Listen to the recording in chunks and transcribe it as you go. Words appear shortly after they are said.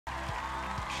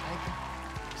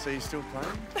So you still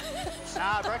playing?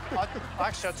 Nah, bro.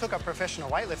 I took up professional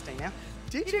weightlifting now.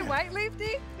 Did You do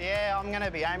weightlifting? Yeah, I'm going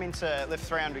to be aiming to lift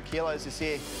 300 kilos this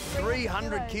year.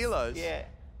 300 kilos? Yeah.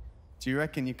 Do you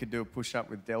reckon you could do a push-up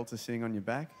with Delta sitting on your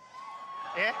back?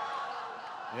 Yeah?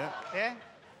 Yeah. Yeah?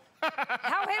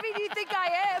 How heavy do you think I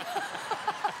am?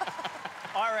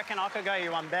 I reckon I could go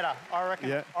you one better. I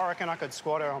reckon I could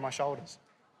squat her on my shoulders.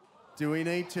 Do we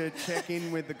need to check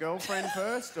in with the girlfriend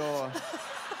first, or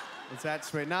is that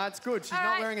sweet? No, it's good. She's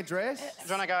not wearing a dress. Do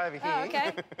you want to go over here? Oh,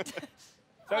 okay.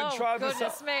 Don't try this.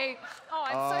 Goodness me. Oh,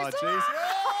 I'm so sorry. Jeez.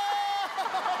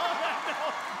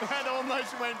 That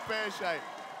almost went pear-shaped.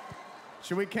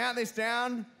 Should we count this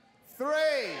down? 3,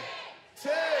 2,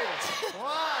 1.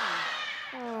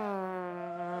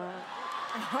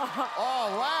 Oh,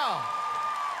 wow.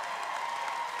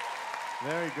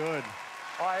 Very good.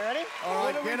 All right, ready? All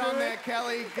right, get on there,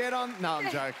 Kelly. Get on. No, I'm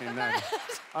joking. No.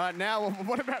 All right, now,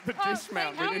 what about the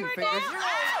dismount? We didn't think this.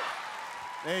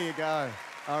 There you go.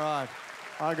 All right,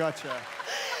 I got you.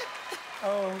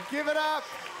 Oh, give it up.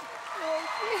 Thank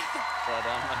you. Well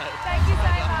done, mate. Thank you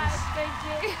so much.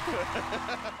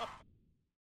 Thank you.